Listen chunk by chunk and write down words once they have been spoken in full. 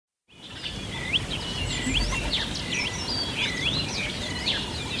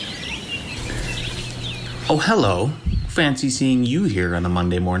Oh, hello. Fancy seeing you here on a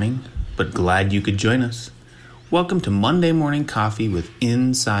Monday morning, but glad you could join us. Welcome to Monday Morning Coffee with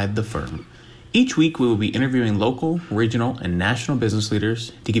Inside the Firm. Each week we will be interviewing local, regional, and national business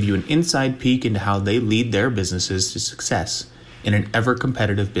leaders to give you an inside peek into how they lead their businesses to success in an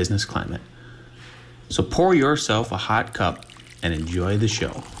ever-competitive business climate. So pour yourself a hot cup and enjoy the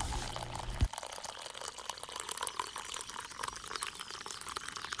show.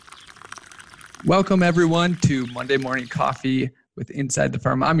 Welcome, everyone, to Monday Morning Coffee with Inside the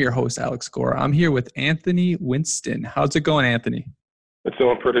Firm. I'm your host, Alex Gore. I'm here with Anthony Winston. How's it going, Anthony? It's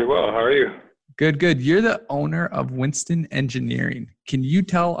going pretty well. How are you? Good. You're the owner of Winston Engineering. Can you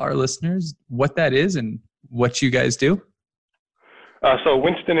tell our listeners what that is and what you guys do? So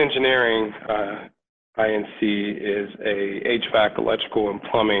Winston Engineering, INC, is a HVAC, electrical, and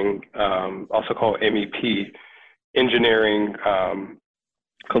plumbing, also called MEP, engineering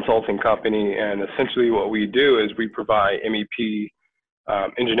consulting company. And essentially what we do is we provide MEP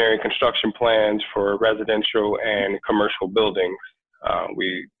engineering construction plans for residential and commercial buildings.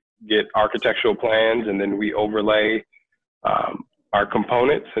 We get architectural plans and then we overlay our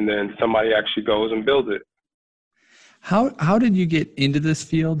components, and then somebody actually goes and builds it. How did you get into this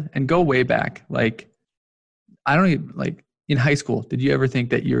field and go way back? In high school, did you ever think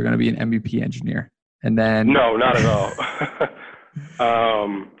that you were going to be an MEP engineer? And then No, not at all.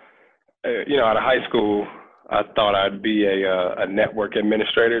 Out of high school, I thought I'd be a network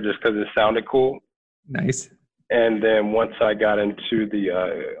administrator just because it sounded cool. Nice. And then once I got into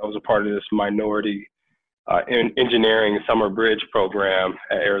I was a part of this minority engineering summer bridge program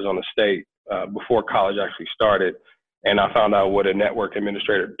at Arizona State before college actually started. And I found out what a network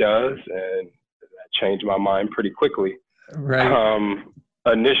administrator does, and that changed my mind pretty quickly. Right.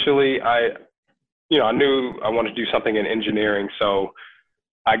 Initially, I knew I wanted to do something in engineering, so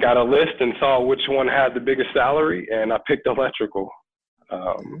I got a list and saw which one had the biggest salary, and I picked electrical.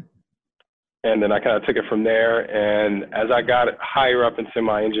 And then I kind of took it from there. And as I got higher up into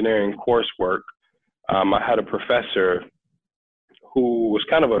my engineering coursework, I had a professor who was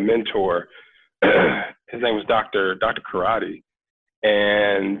kind of a mentor. His name was Dr. Karate.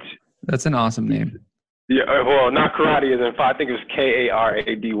 And that's an awesome name. Yeah, well, not Karate, as in, I think it was Karady,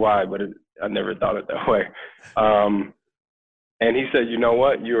 but I never thought it that way. And he said, you know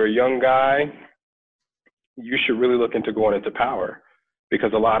what, you're a young guy, you should really look into going into power,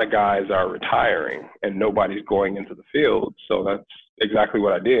 because a lot of guys are retiring and nobody's going into the field. So that's exactly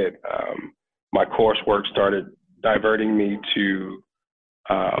what I did. My coursework started diverting me to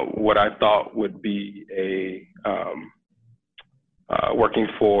what I thought would be working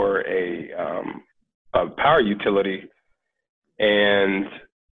for a power utility. And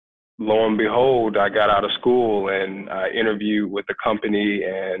lo and behold, I got out of school and I interviewed with the company,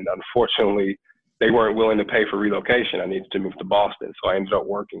 and unfortunately, they weren't willing to pay for relocation. I needed to move to Boston, so I ended up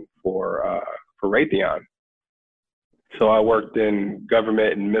working for Raytheon. So I worked in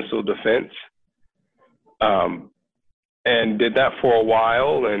government and missile defense, and did that for a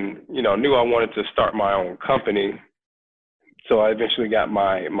while, and knew I wanted to start my own company. So I eventually got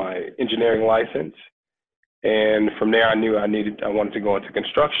my engineering license. And from there, I knew I wanted to go into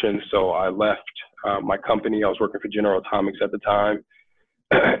construction. So I left my company. I was working for General Atomics at the time,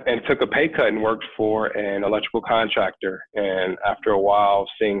 and took a pay cut and worked for an electrical contractor. And after a while,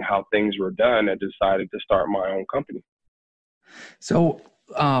 seeing how things were done, I decided to start my own company. So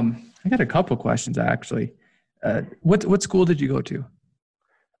I got a couple of questions, actually. What school did you go to?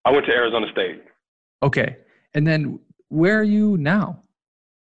 I went to Arizona State. Okay. And then where are you now?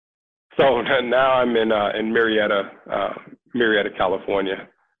 So now I'm in Marietta, California.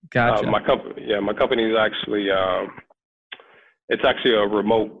 Gotcha. My company is actually it's actually a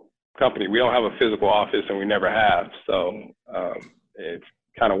remote company. We don't have a physical office, and we never have. So it's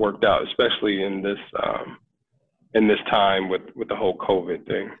kind of worked out, especially in this time with the whole COVID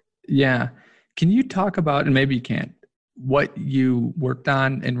thing. Yeah. Can you talk about, and maybe you can't, what you worked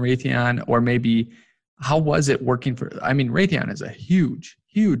on in Raytheon, or maybe how was it working for? I mean, Raytheon is a huge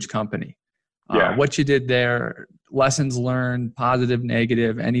company. Yeah. What you did there, lessons learned, positive,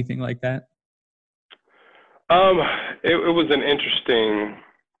 negative, anything like that? It was an interesting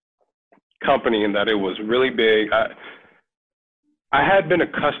company in that it was really big. I had been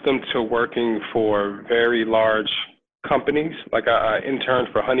accustomed to working for very large companies. Like I interned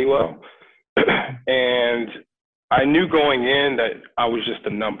for Honeywell, and I knew going in that I was just a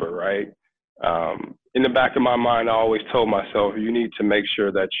number, right? In the back of my mind, I always told myself, you need to make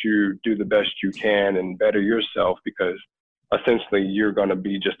sure that you do the best you can and better yourself, because essentially you're going to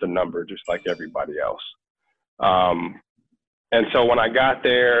be just a number, just like everybody else. And so when I got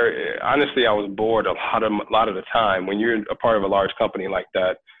there, honestly, I was bored a lot of the time. When you're a part of a large company like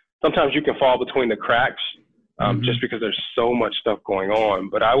that, sometimes you can fall between the cracks just because there's so much stuff going on.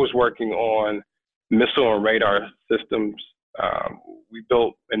 But I was working on missile and radar systems. We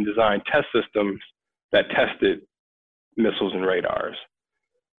built and designed test systems that tested missiles and radars.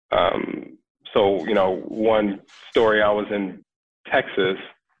 So, you know, one story, I was in Texas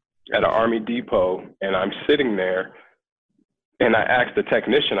at an Army depot, and I'm sitting there, and I asked the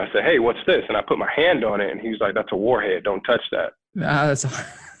technician, I said, "Hey, what's this?" And I put my hand on it, and he was like, "That's a warhead. Don't touch that." That's... So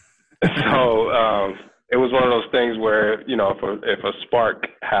it was one of those things where, you know, if a spark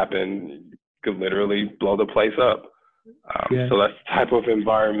happened, you could literally blow the place up. So that's the type of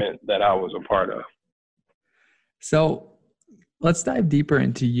environment that I was a part of. So let's dive deeper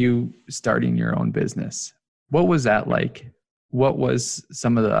into you starting your own business. What was that like? What was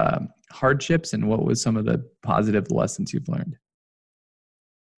some of the hardships and what was some of the positive lessons you've learned?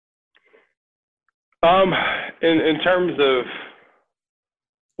 In terms of,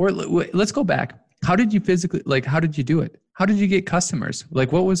 or let's go back. How did you physically, like, how did you do it? How did you get customers?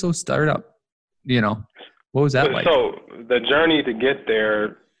 Like, what was those startup, you know, what was that like? So the journey to get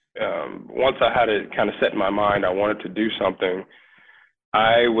there, once I had it kind of set in my mind, I wanted to do something.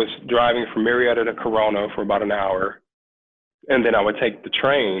 I was driving from Marietta to Corona for about an hour, and then I would take the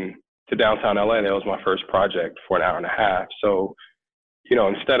train to downtown LA. That was my first project for an hour and a half. So, you know,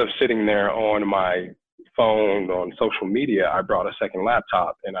 instead of sitting there on my phone on social media, I brought a second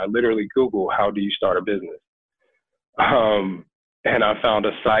laptop and I literally Googled, how do you start a business? And I found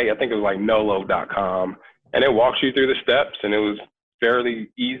a site, I think it was like nolo.com, and it walks you through the steps, and it was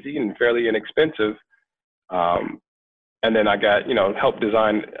fairly easy and fairly inexpensive. And then I got, you know, help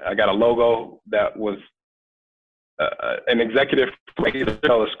design. I got a logo that was an executive from Razor,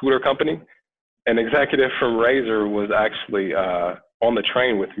 a scooter company. An executive from Razor was actually on the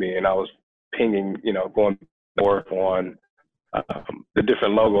train with me, and I was pinging, you know, going forth on the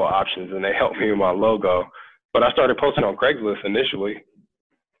different logo options, and they helped me with my logo. But I started posting on Craigslist initially.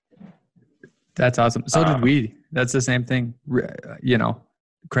 That's awesome. So did we. That's the same thing. You know,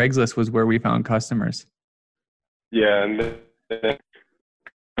 Craigslist was where we found customers. Yeah, and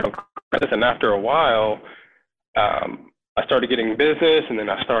after a while, I started getting business, and then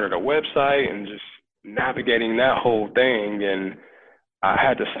I started a website and just navigating that whole thing. And I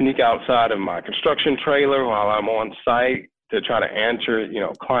had to sneak outside of my construction trailer while I'm on site to try to answer, you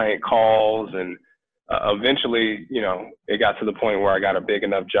know, client calls. And eventually, you know, it got to the point where I got a big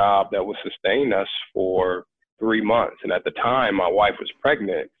enough job that would sustain us for 3 months. And at the time, my wife was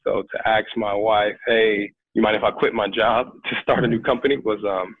pregnant. So to ask my wife, "Hey, you mind if I quit my job to start a new company?" was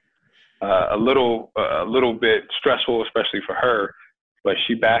a little bit stressful, especially for her. But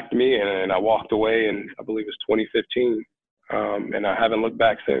she backed me, and I walked away, and I believe it was 2015. And I haven't looked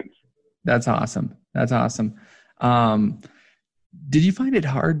back since. That's awesome. That's awesome. Did you find it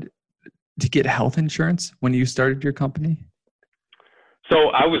hard to get health insurance when you started your company? So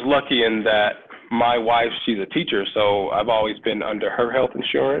I was lucky in that my wife, she's a teacher, so I've always been under her health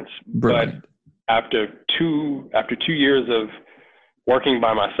insurance. Brilliant. But after 2 years of working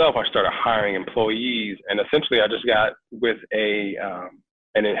by myself, I started hiring employees, and essentially I just got with a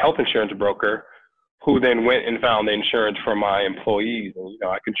health insurance broker, who then went and found the insurance for my employees. And, you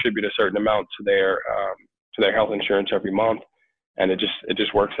know, I contribute a certain amount to their health insurance every month, and it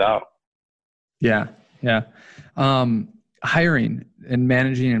just works out. Yeah. Yeah. Hiring and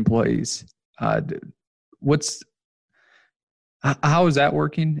managing employees. How is that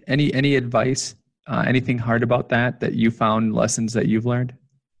working? Any advice? Anything hard about that you found, lessons that you've learned?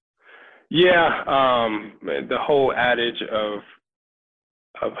 Yeah. The whole adage of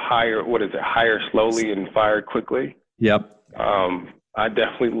hire slowly and fire quickly. Yep. I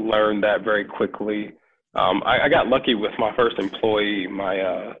definitely learned that very quickly. I got lucky with my first employee,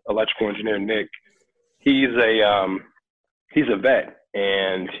 my electrical engineer, Nick. He's a vet,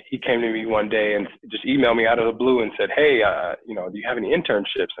 and he came to me one day and just emailed me out of the blue and said, "Hey, you know, do you have any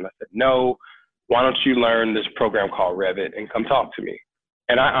internships?" And I said, "No. Why don't you learn this program called Revit and come talk to me?"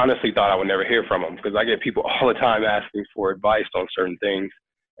 And I honestly thought I would never hear from him, because I get people all the time asking for advice on certain things,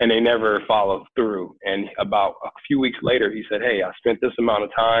 and they never follow through. And about a few weeks later, he said, "Hey, I spent this amount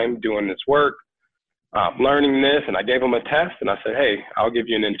of time doing this work, learning this," and I gave him a test, and I said, "Hey, I'll give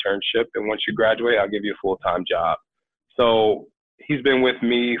you an internship, and once you graduate, I'll give you a full-time job." So he's been with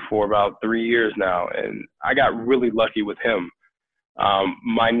me for about 3 years now, and I got really lucky with him.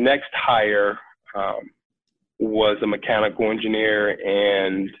 My next hire was a mechanical engineer,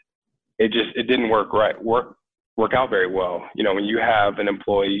 and it didn't work out very well. You know, when you have an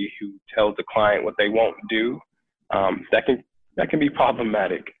employee who tells the client what they won't do, that can that can be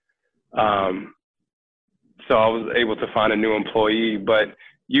problematic. So I was able to find a new employee, but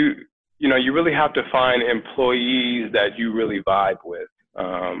you really have to find employees that you really vibe with.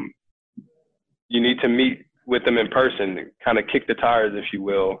 You need to meet with them in person, kind of kick the tires, if you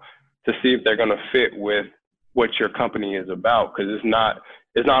will, to see if they're going to fit with what your company is about. Because it's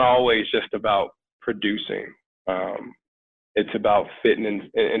not always just about producing. It's about fitting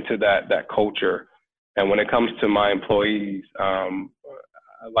into that culture. And when it comes to my employees, I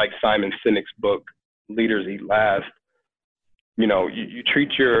like Simon Sinek's book, Leaders Eat Last. You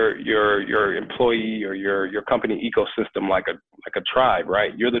treat your employee or your company ecosystem like a tribe,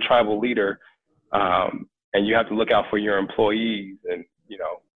 right? You're the tribal leader, and you have to look out for your employees, and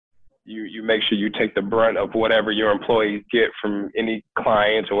you make sure you take the brunt of whatever your employees get from any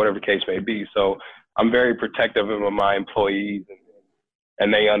clients or whatever the case may be. So I'm very protective of my employees,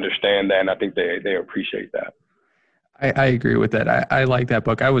 and they understand that, and I think they appreciate that. I agree with that. I like that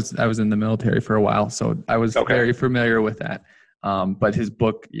book. I was in the military for a while, so I was very familiar with that. But his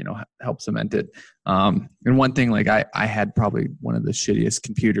book, helped cement it. And one thing, like I had probably one of the shittiest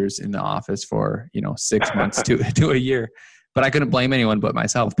computers in the office for 6 months to a year, but I couldn't blame anyone but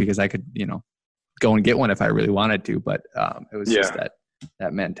myself, because I could go and get one if I really wanted to. But it was just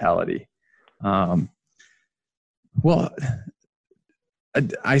that mentality. Well,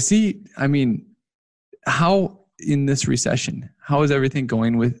 I see. I mean, how in this recession, how is everything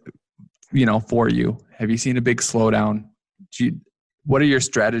going with for you? Have you seen a big slowdown? What are your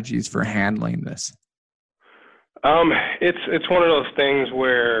strategies for handling this? It's one of those things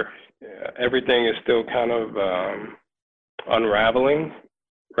where everything is still kind of unraveling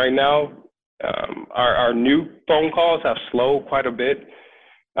right now. Our new phone calls have slowed quite a bit,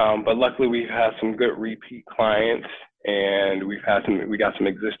 but luckily we've had some good repeat clients, and we got some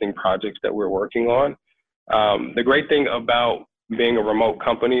existing projects that we're working on. The great thing about being a remote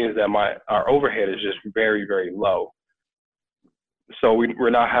company is that our overhead is just very, very low. So we're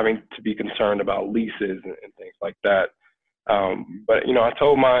not having to be concerned about leases and things like that. But I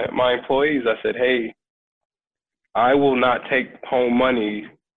told my employees, I said, hey, I will not take home money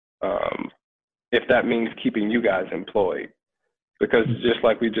if that means keeping you guys employed. Because just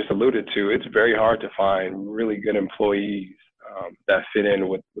like we just alluded to, it's very hard to find really good employees that fit in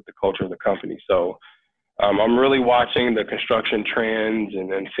with the culture of the company. So I'm really watching the construction trends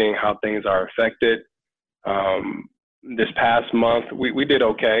and seeing how things are affected. This past month, we did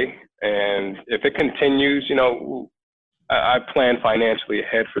okay. And if it continues, I plan financially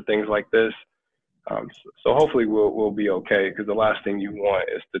ahead for things like this. So hopefully we'll be okay, because the last thing you want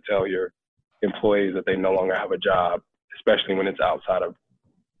is to tell your employees that they no longer have a job, especially when it's outside of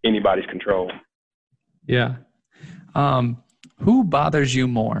anybody's control. Yeah. Who bothers you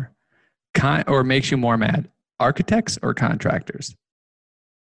more or makes you more mad, architects or contractors?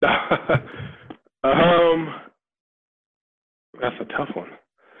 That's a tough one.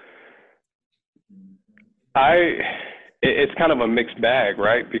 It's kind of a mixed bag,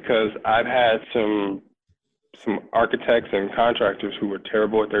 right? Because I've had some architects and contractors who were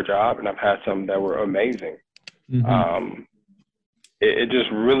terrible at their job, and I've had some that were amazing. Mm-hmm. It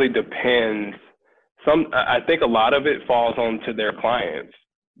just really depends. I think a lot of it falls onto their clients.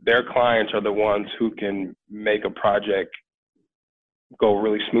 Their clients are the ones who can make a project go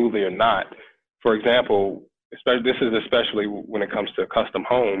really smoothly or not. For example, especially when it comes to custom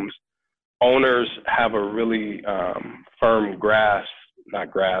homes, owners have a really firm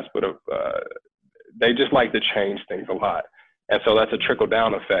but they just like to change things a lot. And so that's a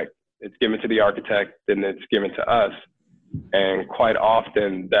trickle-down effect. It's given to the architect, then it's given to us. And quite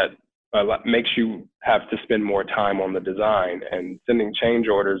often that makes you have to spend more time on the design, and sending change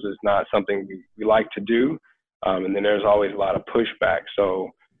orders is not something we like to do. And then there's always a lot of pushback. So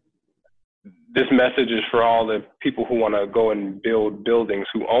this message is for all the people who want to go and build buildings,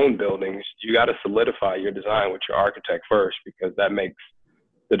 who own buildings. You got to solidify your design with your architect first, because that makes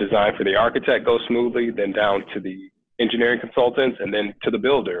the design for the architect go smoothly, then down to the engineering consultants, and then to the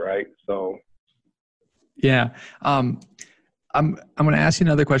builder, right? So, yeah. I'm going to ask you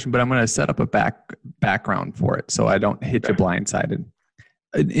another question, but I'm going to set up a background for it so I don't hit you blindsided.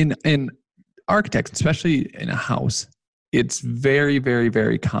 In architects, especially in a house, it's very, very,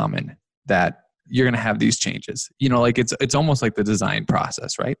 very common that you're going to have these changes. Like it's almost like the design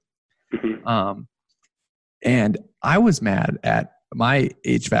process, right? Mm-hmm. And I was mad at my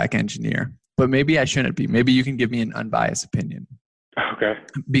HVAC engineer, but maybe I shouldn't be. Maybe you can give me an unbiased opinion. Okay.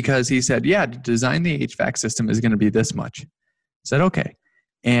 Because he said, yeah, to design the HVAC system is going to be this much. I said, okay.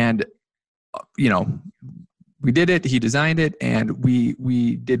 And, we did it, he designed it, and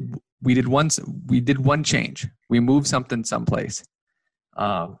we did one change, We move something someplace.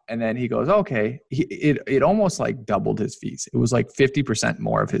 And then he goes, okay. It almost like doubled his fees. It was like 50%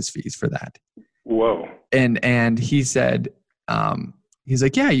 more of his fees for that. Whoa. And he said, he's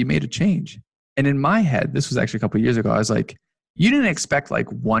like, yeah, you made a change. And in my head, this was actually a couple of years ago, I was like, you didn't expect like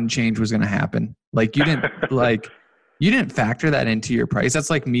one change was going to happen. Like you didn't you didn't factor that into your price. That's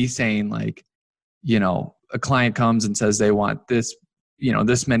like me saying like, you know, a client comes and says they want this, you know,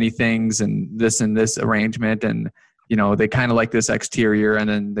 this many things and this arrangement. And, you know, they kind of like this exterior, and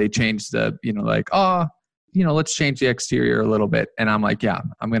then they change the, you know, like, oh, you know, let's change the exterior a little bit. And I'm like, yeah,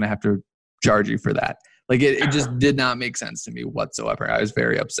 I'm going to have to charge you for that. Like it just did not make sense to me whatsoever. I was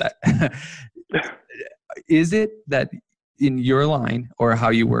very upset. Is it that in your line or how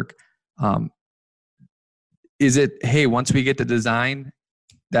you work, is it, hey, once we get the design,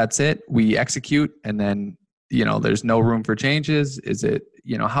 that's it, we execute, and then, you know, there's no room for changes? Is it,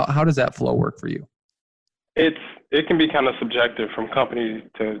 you know, how does that flow work for you? It can be kind of subjective from company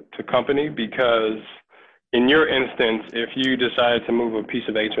to company, because in your instance, if you decide to move a piece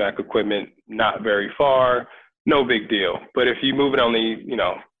of HVAC equipment not very far, no big deal. But if you move it on the, you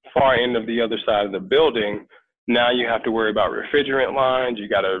know, far end of the other side of the building, now you have to worry about refrigerant lines. You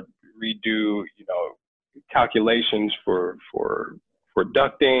got to redo, you know, calculations for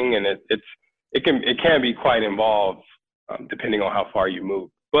ducting, and it can be quite involved depending on how far you move.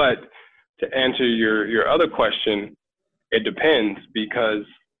 But to answer your other question, it depends, because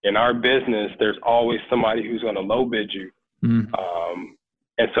in our business, there's always somebody who's going to low bid you.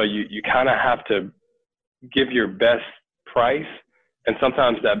 And so you kind of have to give your best price. And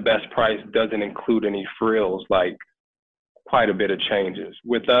sometimes that best price doesn't include any frills, like quite a bit of changes.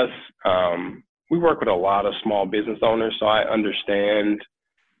 With us, we work with a lot of small business owners, so I understand,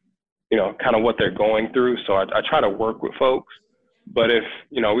 you know, kind of what they're going through. So I try to work with folks. But if,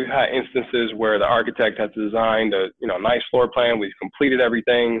 you know, we've had instances where the architect has designed a, you know, nice floor plan, we've completed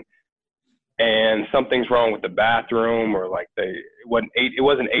everything, and something's wrong with the bathroom, or like it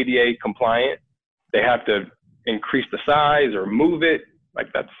wasn't ADA compliant. They have to increase the size or move it. Like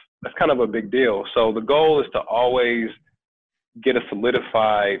that's kind of a big deal. So the goal is to always get a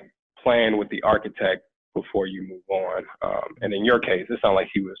solidified plan with the architect before you move on. And in your case, it sounded like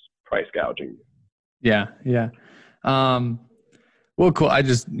he was price gouging you. Yeah. Well, cool. I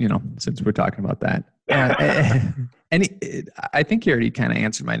just, you know, since we're talking about that, I think you already kind of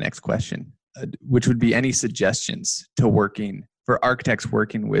answered my next question, which would be any suggestions to working for architects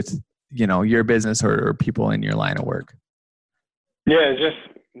working with, you know, your business or people in your line of work? Yeah,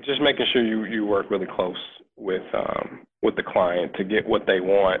 just making sure you work really close with the client to get what they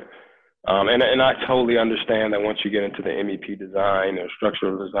want. And I totally understand that once you get into the MEP design or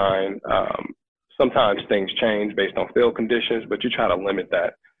structural design, sometimes things change based on field conditions, but you try to limit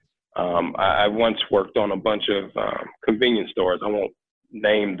that. I once worked on a bunch of convenience stores. I won't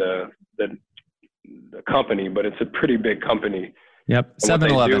name the company, but it's a pretty big company. Yep,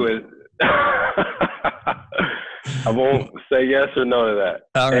 7-Eleven. I won't say yes or no to that.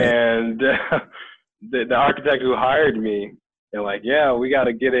 All right. And the architect who hired me, they're like, yeah, we got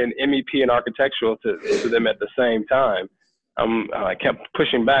to get in MEP and architectural to them at the same time. I kept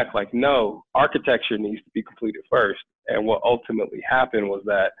pushing back, like, no, architecture needs to be completed first. And what ultimately happened was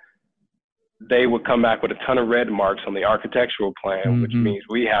that they would come back with a ton of red marks on the architectural plan, which means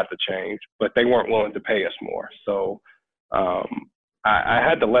we had to change, but they weren't willing to pay us more. So I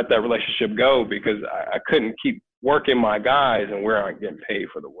had to let that relationship go, because I couldn't keep working my guys and we aren't getting paid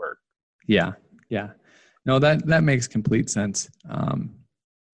for the work. Yeah. No, that makes complete sense.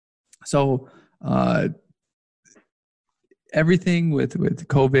 So everything with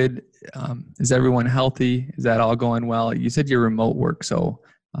COVID, is everyone healthy? Is that all going well? You said you're remote work, so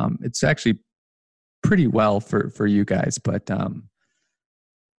it's actually pretty well for you guys, but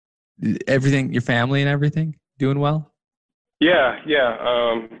everything, your family and everything doing well? Yeah.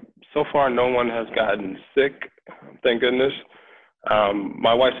 So far, no one has gotten sick, thank goodness.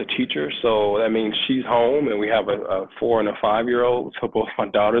 My wife's a teacher, so that means she's home, and we have a 4 and a 5-year-old, so both my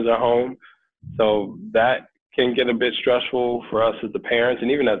daughters are home. So that can get a bit stressful for us as the parents,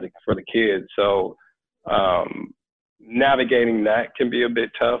 and even for the kids. So navigating that can be a bit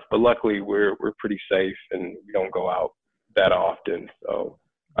tough, but luckily we're pretty safe and we don't go out that often. So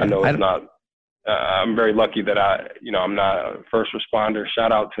I know it's not. I'm very lucky that I'm not a first responder.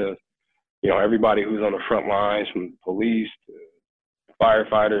 Shout out to, everybody who's on the front lines, from police to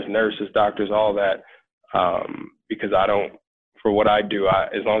firefighters, nurses, doctors, all that. Because for what I do,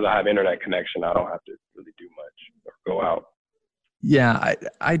 as long as I have internet connection, I don't have to really do much or go out. Yeah,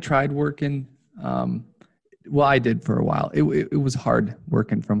 I tried working Well, I did for a while. It was hard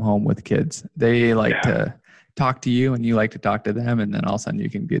working from home with kids. They like to talk to you and you like to talk to them, and then all of a sudden you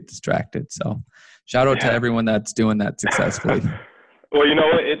can get distracted. So shout out to everyone that's doing that successfully. Well, you know,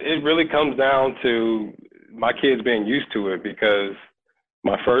 it really comes down to my kids being used to it, because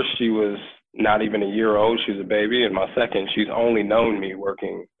my first, she was not even a year old. She was a baby. And my second, she's only known me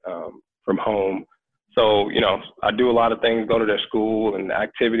working from home. So, you know, I do a lot of things, go to their school and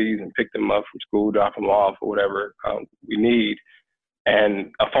activities and pick them up from school, drop them off or whatever we need.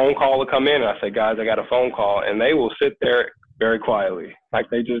 And a phone call will come in and I say, guys, I got a phone call. And they will sit there very quietly, like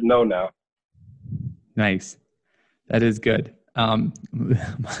they just know now. Nice. That is good.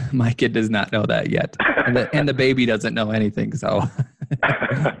 My kid does not know that yet. And the baby doesn't know anything. So,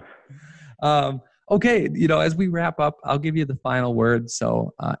 okay. You know, as we wrap up, I'll give you the final word.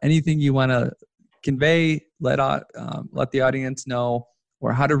 So, anything you want to convey, let the audience know,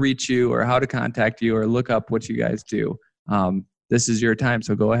 or how to reach you, or how to contact you, or look up what you guys do. This is your time.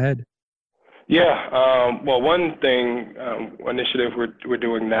 So go ahead. Yeah. Well, one thing, initiative we're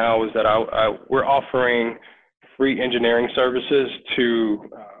doing now is that we're offering free engineering services to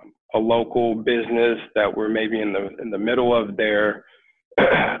a local business that we're maybe in the middle of their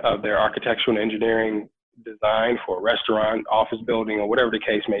architectural and engineering design for a restaurant, office building, or whatever the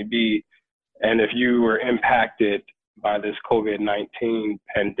case may be. And if you were impacted by this COVID-19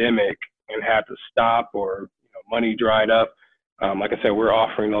 pandemic and had to stop, or money dried up, like I said, we're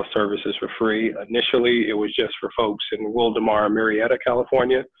offering those services for free. Initially, it was just for folks in Wildomar and Murrieta,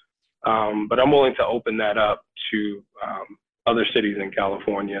 California. But I'm willing to open that up to other cities in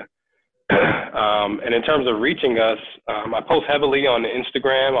California. And in terms of reaching us, I post heavily on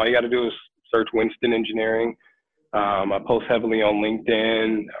Instagram. All you got to do is search Winston Engineering. I post heavily on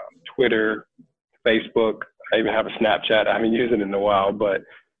LinkedIn, Twitter, Facebook. I even have a Snapchat. I haven't used it in a while, but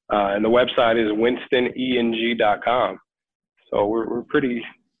and the website is winstoneng.com. So we're pretty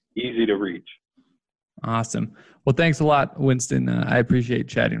easy to reach. Awesome. Well, thanks a lot, Winston. I appreciate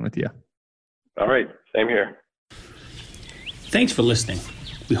chatting with you. All right. Same here. Thanks for listening.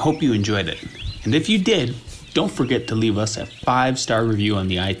 We hope you enjoyed it. And if you did, don't forget to leave us a 5-star review on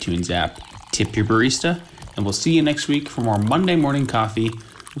the iTunes app. Tip your barista, and we'll see you next week for more Monday Morning Coffee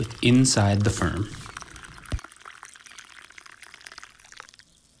with Inside the Firm.